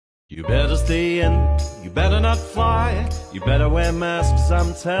You better stay in, you better not fly, you better wear masks,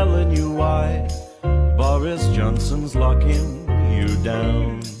 I'm telling you why. Boris Johnson's locking you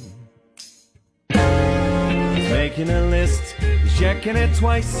down. He's making a list, he's checking it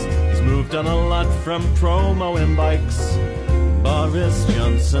twice, he's moved on a lot from promoing bikes. Boris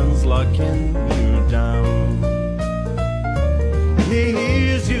Johnson's locking you down. He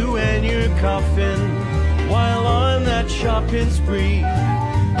hears you when you're coughing while on that shopping spree.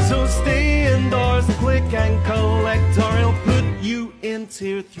 So stay indoors, click and collect, or he'll put you in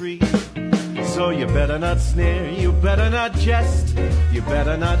tier 3. So you better not sneer, you better not jest, you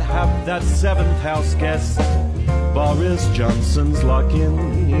better not have that 7th house guest. Boris Johnson's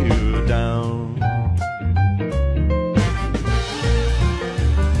locking you down.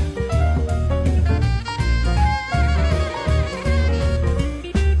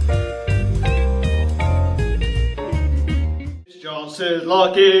 Johnson's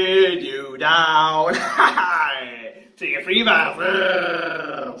locking you down. Tier 3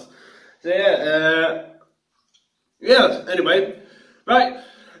 bathrooms. So yeah, anyway, right,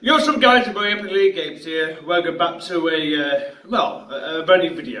 you're some guys in my Epic League games here. Welcome back to a brand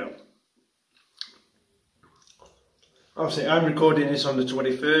new video. Obviously, I'm recording this on the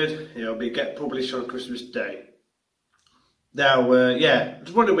 23rd. It'll be get published on Christmas Day. Now, yeah, I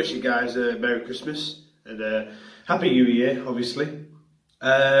just want to wish you guys a Merry Christmas and Happy New Year, obviously.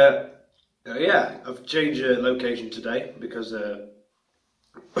 Yeah, I've changed location today because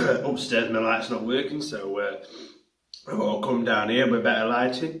upstairs my light's not working, so I'll come down here with better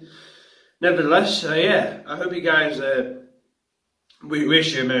lighting. Nevertheless, yeah, I hope you guys, we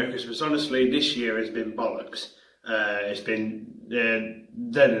wish you a Merry Christmas. Honestly, this year has been bollocks. It's been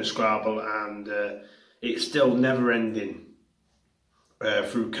dead and scrabble, and it's still never ending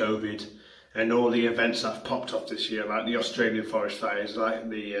through COVID and all the events that have popped off this year, like the Australian forest fires, like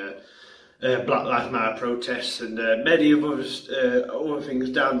the Black Lives Matter protests, and many of other things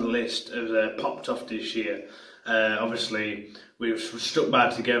down the list have popped off this year. Obviously, we've stuck by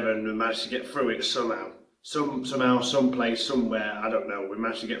together and we managed to get through it somehow. Somehow, someplace, somewhere, I don't know, we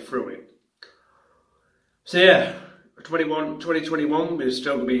managed to get through it. So yeah, 2021, we're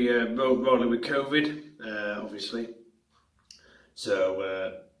still going to be rolling with COVID, obviously.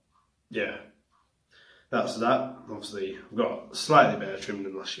 So, yeah, that's that. Obviously, I've got slightly better trim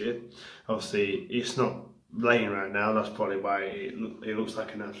than last year. Obviously, it's not laying right now. That's probably why it looks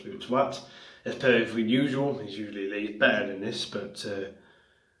like an absolute twat. As per for usual, it usually lays better than this, but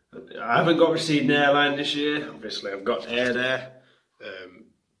I haven't got receding hairline this year. Obviously, I've got hair there,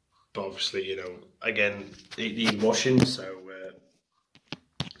 but obviously, you know, again, it needs washing, so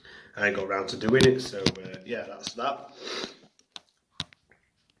I ain't got around to doing it. So yeah, that's that.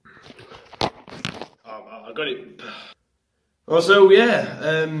 I got it. Also,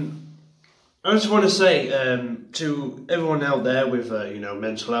 yeah, I just want to say to everyone out there with you know,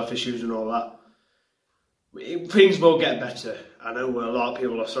 mental health issues and all that, things will get better. I know a lot of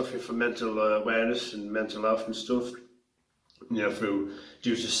people are suffering from mental awareness and mental health and stuff, you know,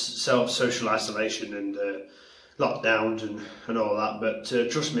 due to social isolation and lockdowns and all that. But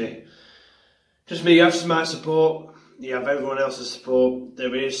trust me, you have my support. You have everyone else's support.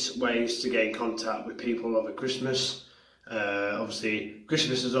 There is ways to get in contact with people over Christmas. Obviously,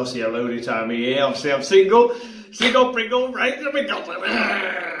 Christmas is obviously a lonely time of year. Obviously, I'm single, Pringle, right?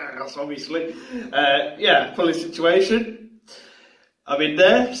 That's obviously, yeah, funny situation. I'm in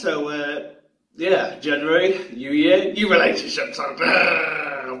there, so yeah, January, New Year, new relationships are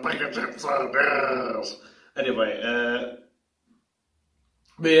anyway,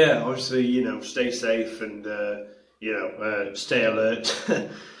 but yeah, obviously, you know, stay safe and you know, stay alert.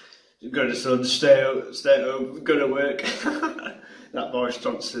 Go to sun, stay home, go to work. That Boris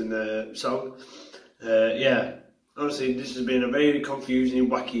Johnson song. Yeah, honestly, this has been a very confusing,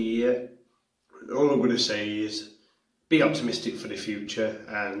 wacky year. All I'm going to say is be optimistic for the future,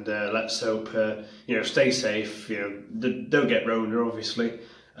 and let's hope, you know, stay safe. You know, don't get Rona, obviously.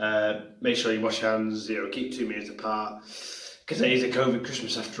 Make sure you wash your hands. You know, keep 2 meters apart. Because it is a COVID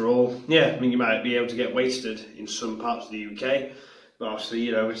Christmas after all. Yeah, I mean, you might be able to get wasted in some parts of the UK. But obviously,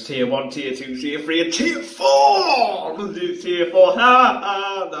 you know, it's tier 1, tier 2, tier 3, and tier 4! Tier 4,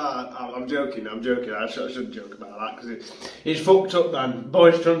 nah, I'm joking, I shouldn't joke about that, because it's fucked up, man.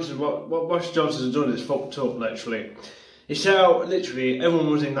 Boris Johnson, what Boris Johnson's done is fucked up, literally. He set out, literally,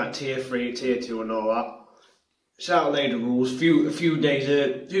 everyone was in that tier 3, tier 2 and all that. Set out laid the rules, a few days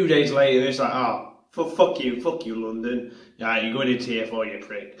later, it's like, ah, fuck you, London. Yeah, you're going to tier 4, you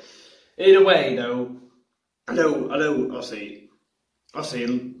prick. In a way, though, I know, obviously,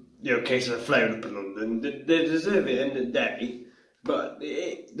 you know, cases are flaring up in London. They deserve it in the day. But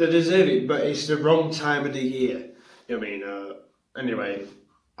they deserve it, but it's the wrong time of the year. You know what I mean? Anyway,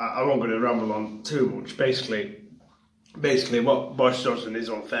 I won't go to ramble on too much. Basically, what Boris Johnson is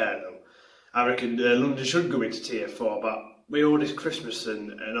unfair, though. I reckon London should go into tier 4, but with all this Christmas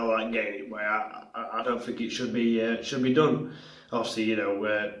and all that game, where I don't think it should be done. Obviously,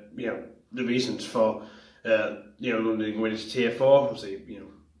 the reasons for London going into tier 4, obviously,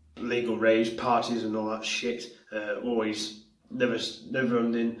 legal rage parties and all that shit. Always never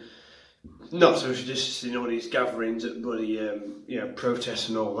ending. Not social distancing, all these gatherings at bloody protests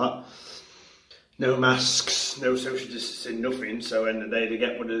and all that. No masks, no social distancing, nothing. So end of the day, they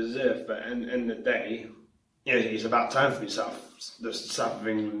get what they deserve. But end of the day, it's about time for the south of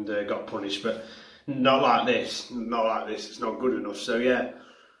England got punished. But not like this. Not like this. It's not good enough. So yeah.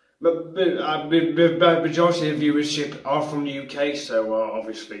 But the majority of viewership are from the UK. So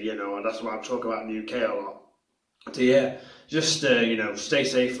obviously, that's why I talk about the UK a lot. So yeah, just stay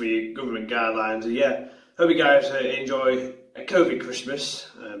safe with your government guidelines. And yeah, hope you guys enjoy a COVID Christmas,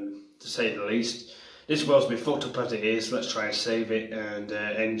 to say the least. This world's been fucked up as it is. Let's try and save it and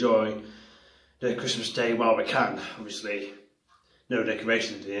enjoy the Christmas day while we can. Obviously, no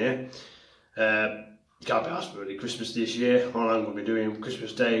decorations here. Can't be asked for any Christmas this year. All I'm going to be doing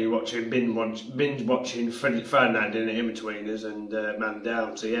Christmas Day, binge watching Friday night dinner in between us and Man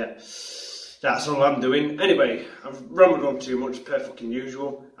Down. So yeah, that's all I'm doing. Anyway, I've rambled on too much, per fucking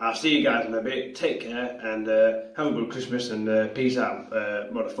usual. I'll see you guys in a bit. Take care and have a good Christmas and peace out,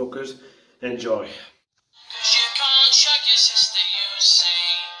 motherfuckers. Enjoy. 'Cause you can't shag your sister, you see.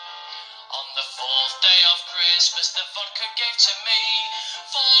 On the 4th day of Christmas, the vodka gave to me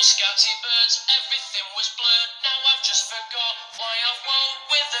 4 scouty birds, everything was blurred. Now I've just forgot why I've woke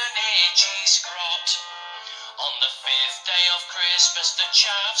with an itchy scrot. On the 5th day of Christmas, the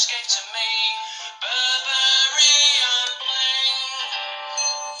chavs gave to me Burberry and bling.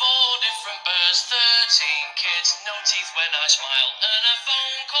 4 different birds, 13 kids, no teeth when I smile, and a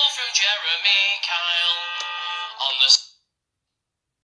phone call from Jeremy Kyle.